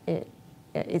bacteria. It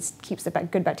keeps the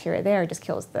good bacteria there. It just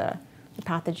kills the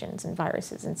pathogens and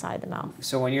viruses inside the mouth.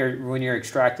 So when you're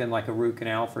extracting like a root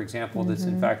canal, for example, that's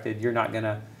infected, you're not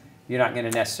gonna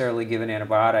necessarily give an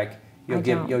antibiotic.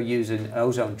 You'll use an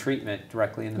ozone treatment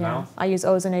directly in the mouth. I use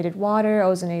ozonated water,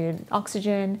 ozonated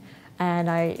oxygen,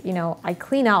 and I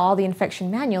clean out all the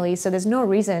infection manually. So there's no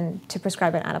reason to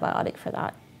prescribe an antibiotic for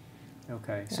that.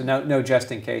 Okay, so no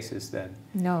just in cases then.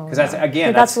 No, because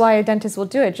that's why a dentist will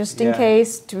do it, just in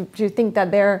case to think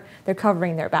that they're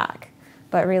covering their back,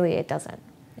 but really it doesn't.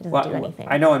 It doesn't do anything.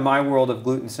 I know in my world of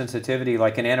gluten sensitivity,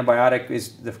 like an antibiotic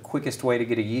is the quickest way to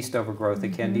get a yeast overgrowth, a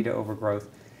candida overgrowth,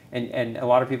 and a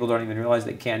lot of people don't even realize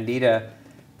that candida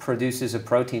produces a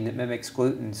protein that mimics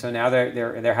gluten. So now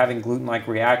they're having gluten-like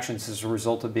reactions as a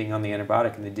result of being on the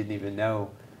antibiotic, and they didn't even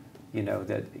know.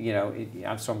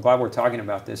 So I'm glad we're talking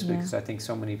about this because I think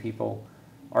so many people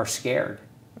are scared.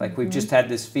 Like we've just had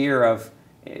this fear of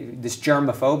this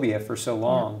germophobia for so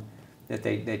long that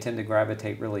they tend to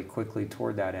gravitate really quickly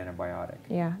toward that antibiotic.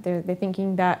 Yeah, they're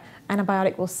thinking that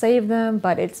antibiotic will save them,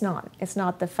 but it's not. It's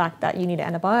not the fact that you need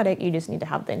an antibiotic. You just need to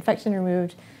have the infection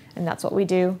removed, and that's what we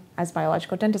do as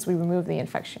biological dentists. We remove the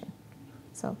infection,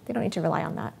 so they don't need to rely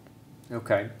on that.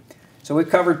 Okay, so we've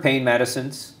covered pain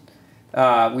medicines.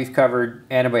 We've covered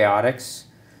antibiotics,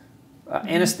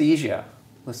 anesthesia.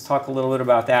 Let's talk a little bit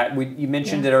about that. You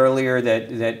mentioned it earlier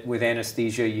that with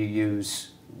anesthesia you use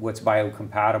what's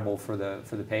biocompatible for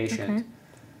the patient.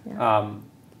 Okay. Yeah.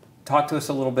 Talk to us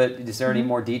a little bit. Is there any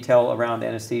more detail around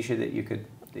anesthesia that you could?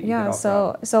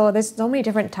 So there's so many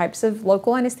different types of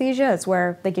local anesthesia. It's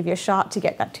where they give you a shot to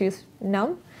get that tooth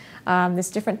numb. There's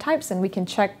different types, and we can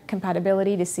check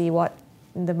compatibility to see what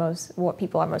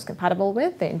people are most compatible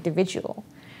with, the individual.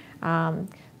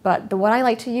 But what I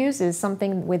like to use is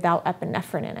something without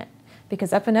epinephrine in it,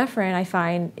 because epinephrine I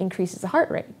find increases the heart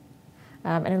rate,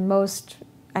 and most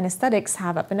anesthetics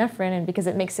have epinephrine, and because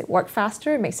it makes it work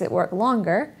faster, it makes it work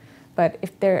longer. But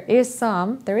if there is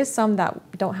some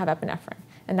that don't have epinephrine,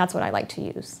 and that's what I like to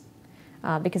use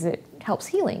because it helps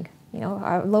healing.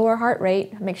 A lower heart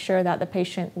rate makes sure that the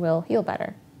patient will heal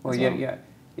better. Well, yeah,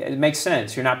 it makes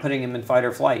sense. You're not putting them in fight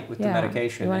or flight with the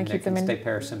medication, you want to keep them in stay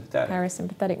parasympathetic.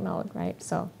 Parasympathetic mode, right?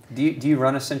 So. Do you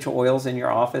run essential oils in your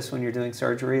office when you're doing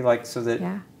surgery, like so that?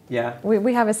 Yeah.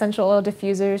 We have essential oil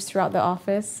diffusers throughout the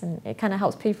office, and it kind of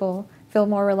helps people feel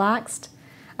more relaxed.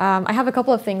 I have a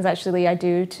couple of things actually I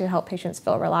do to help patients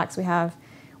feel relaxed. We have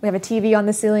a TV on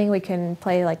the ceiling. We can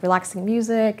play like relaxing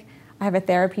music. I have a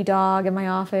therapy dog in my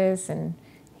office, and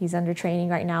he's under training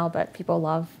right now, but people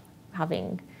love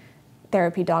having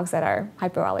therapy dogs that are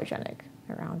hypoallergenic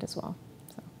around as well.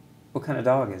 So. What kind of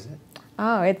dog is it?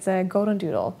 Oh, it's a golden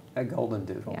doodle. A golden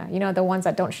doodle. Yeah, the ones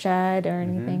that don't shed or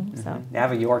anything. So. I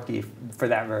have a Yorkie for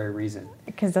that very reason.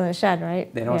 Because they don't shed,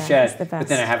 right? They don't shed. But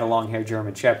then I have a long-haired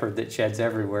German Shepherd that sheds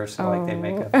everywhere, so like they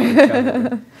make up for each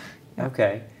other.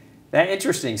 Okay, that's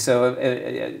interesting. So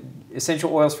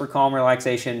essential oils for calm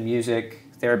relaxation, music,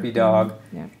 therapy dog.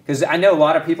 Yeah. Because I know a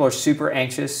lot of people are super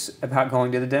anxious about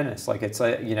going to the dentist. Like it's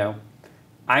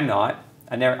I'm not.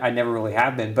 I never really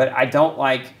have been, but I don't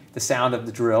like the sound of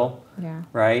the drill. Yeah.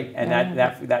 Right? And that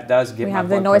does get my blood pressure going. We have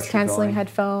the noise canceling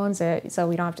headphones, so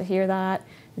we don't have to hear that.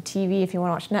 The TV, if you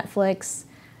want to watch Netflix.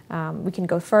 We can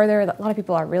go further. A lot of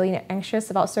people are really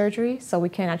anxious about surgery, so we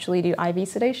can actually do IV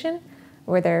sedation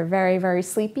where they're very, very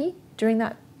sleepy during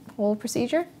that whole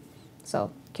procedure.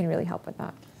 So it can really help with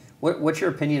that. What's your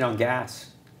opinion on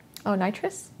gas? Oh,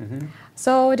 nitrous? Mm-hmm.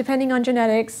 So depending on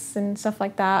genetics and stuff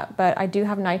like that, but I do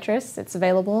have nitrous. It's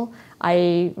available.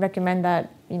 I recommend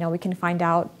that we can find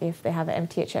out if they have an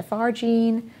MTHFR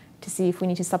gene to see if we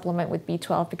need to supplement with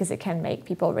B12 because it can make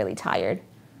people really tired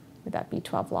with that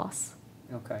B12 loss.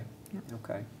 Okay. Yeah.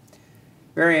 Okay.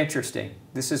 Very interesting.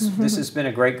 This has been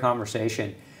a great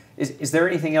conversation. Is there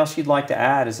anything else you'd like to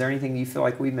add? Is there anything you feel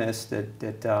like we missed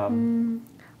that?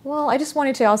 Well, I just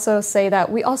wanted to also say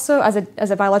that we also, as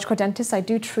a biological dentist, I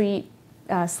do treat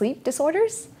sleep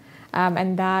disorders.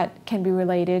 And that can be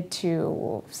related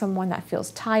to someone that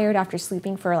feels tired after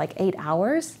sleeping for like 8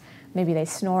 hours. Maybe they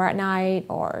snore at night,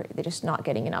 or they're just not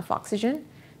getting enough oxygen.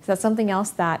 So that's something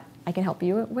else that I can help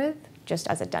you with just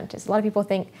as a dentist. A lot of people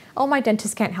think, oh, my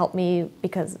dentist can't help me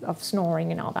because of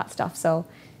snoring and all that stuff. So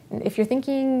if you're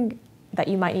thinking that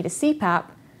you might need a CPAP,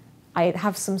 I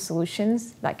have some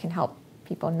solutions that can help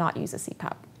people not use a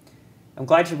CPAP. I'm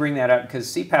glad you bring that up, because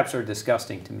CPAPs are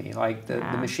disgusting to me. Like the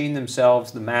machine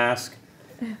themselves, the mask,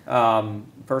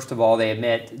 first of all, they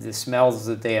emit the smells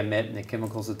that they emit and the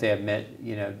chemicals that they emit,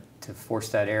 you know, to force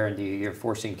that air into you. You're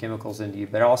forcing chemicals into you,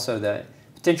 but also the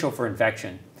potential for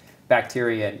infection,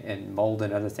 bacteria and mold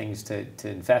and other things to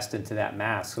infest into that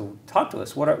mask. So talk to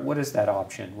us. What is that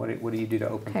option? What do you do to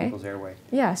open people's airway?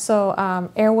 Yeah, so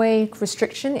airway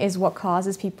restriction is what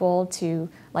causes people to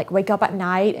like wake up at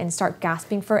night and start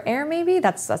gasping for air. Maybe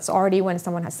that's already when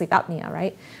someone has sleep apnea,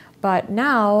 right? But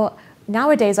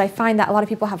nowadays I find that a lot of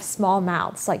people have small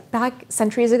mouths. Like back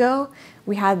centuries ago,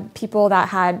 we had people that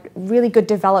had really good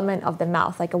development of the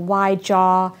mouth, like a wide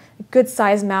jaw, good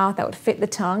sized mouth that would fit the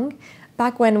tongue.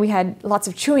 Back when we had lots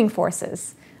of chewing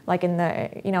forces, like in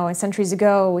the, centuries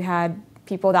ago, we had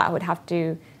people that would have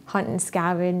to hunt and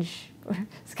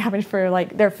scavenge for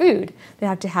like their food. They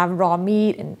have to have raw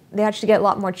meat, and they actually get a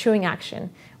lot more chewing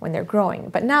action when they're growing.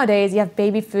 But nowadays you have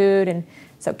baby food, and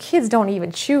so kids don't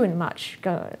even chew in much.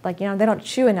 They don't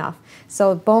chew enough.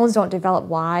 So bones don't develop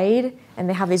wide, and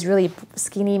they have these really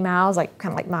skinny mouths, like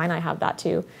kind of like mine. I have that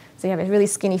too. So you have a really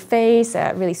skinny face,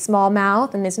 a really small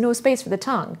mouth, and there's no space for the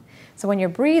tongue. So when you're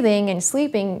breathing and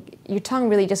sleeping, your tongue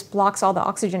really just blocks all the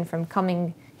oxygen from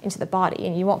coming into the body,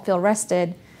 and you won't feel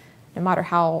rested no matter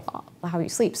how you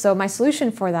sleep. So my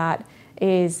solution for that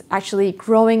is actually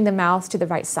growing the mouth to the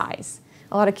right size.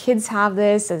 A lot of kids have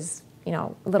this, as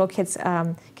little kids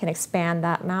can expand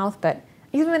that mouth, but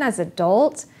even as an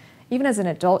adult,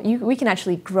 we can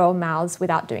actually grow mouths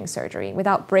without doing surgery,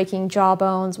 without breaking jaw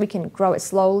bones. We can grow it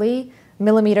slowly,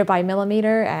 millimeter by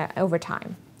millimeter, over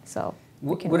time. So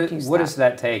what does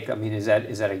that take? I mean, is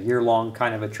that a year-long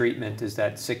kind of a treatment? Is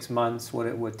that 6 months?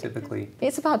 What typically?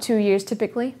 It's about 2 years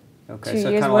typically. Okay, 2 so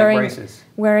years kind of like braces.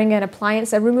 Wearing an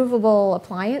appliance, a removable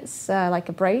appliance, like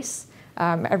a brace,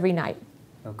 every night.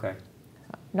 Okay.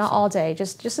 Not all day,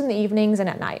 just in the evenings and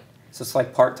at night. So it's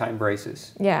like part-time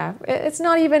braces. Yeah, it's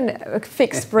not even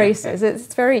fixed braces.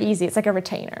 It's very easy. It's like a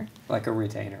retainer. Like a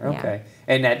retainer, okay. Yeah.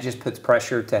 And that just puts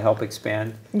pressure to help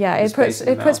expand. Yeah, it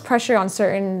puts pressure on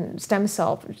certain stem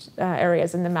cell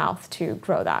areas in the mouth to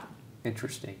grow that.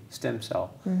 Interesting, stem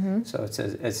cell. Mm-hmm. So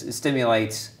it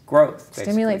stimulates growth. Basically.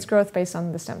 Stimulates growth based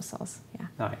on the stem cells. Yeah.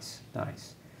 Nice.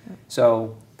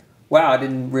 So, wow, I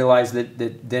didn't realize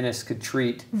that dentists could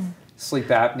treat sleep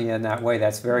apnea in that way.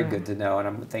 That's very good to know,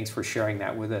 and thanks for sharing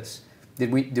that with us.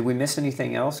 Did we miss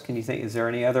anything else? Can you think? Is there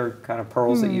any other kind of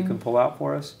pearls that you can pull out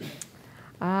for us?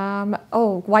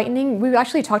 Whitening. We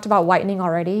actually talked about whitening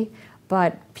already,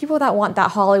 but people that want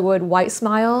that Hollywood white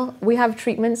smile, we have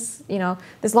treatments.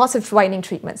 There's lots of whitening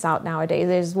treatments out nowadays.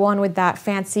 There's one with that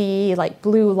fancy like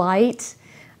blue light.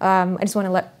 I just want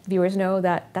to let viewers know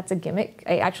that that's a gimmick.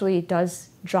 It actually does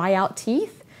dry out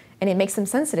teeth, and it makes them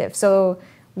sensitive. So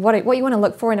what you want to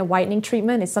look for in a whitening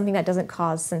treatment is something that doesn't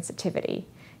cause sensitivity,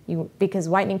 because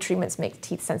whitening treatments make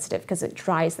teeth sensitive because it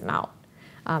dries them out.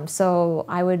 So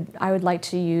I would like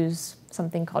to use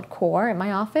something called Core in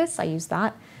my office. I use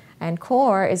that, and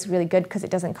Core is really good because it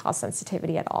doesn't cause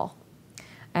sensitivity at all.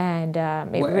 And how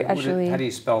do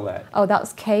you spell that? Oh, that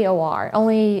was KOR.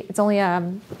 It's only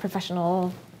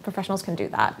professionals can do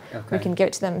that. Okay. We can give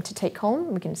it to them to take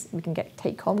home. We can get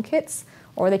take home kits.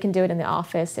 Or they can do it in the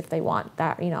office if they want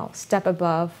that, step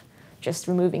above just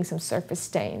removing some surface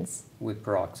stains. With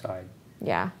peroxide.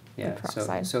 Yeah.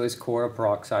 Peroxide. So is Core a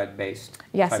peroxide based?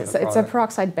 Yes, it's a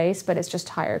peroxide base, but it's just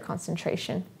higher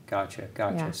concentration. Gotcha.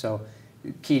 Yeah. So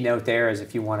key note there is,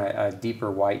 if you want a deeper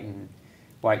whitening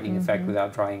effect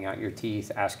without drying out your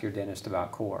teeth, ask your dentist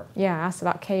about Core. Yeah, ask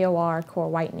about KOR, Core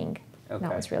whitening. Okay.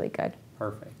 That was really good.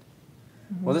 Perfect.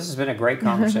 Well, this has been a great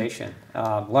conversation.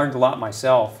 Learned a lot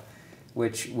myself,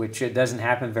 which it doesn't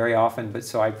happen very often, but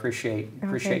so I appreciate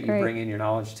you bringing your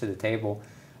knowledge to the table.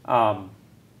 Can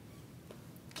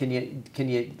you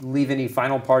leave any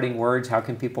final parting words? How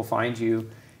can people find you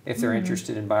if they're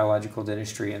interested in biological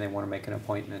dentistry and they want to make an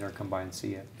appointment or come by and see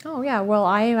you? Oh yeah, well,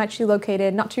 I am actually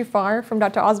located not too far from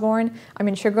Dr. Osborne. I'm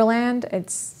in Sugar Land.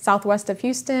 It's southwest of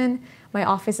Houston. My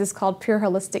office is called Pure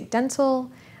Holistic Dental.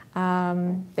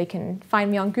 They can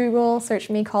find me on Google, search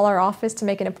me, call our office to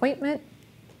make an appointment.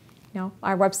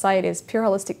 Our website is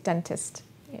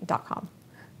pureholisticdentist.com.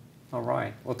 All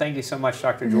right. Well, thank you so much,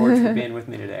 Dr. George, for being with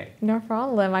me today. No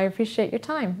problem. I appreciate your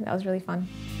time. That was really fun.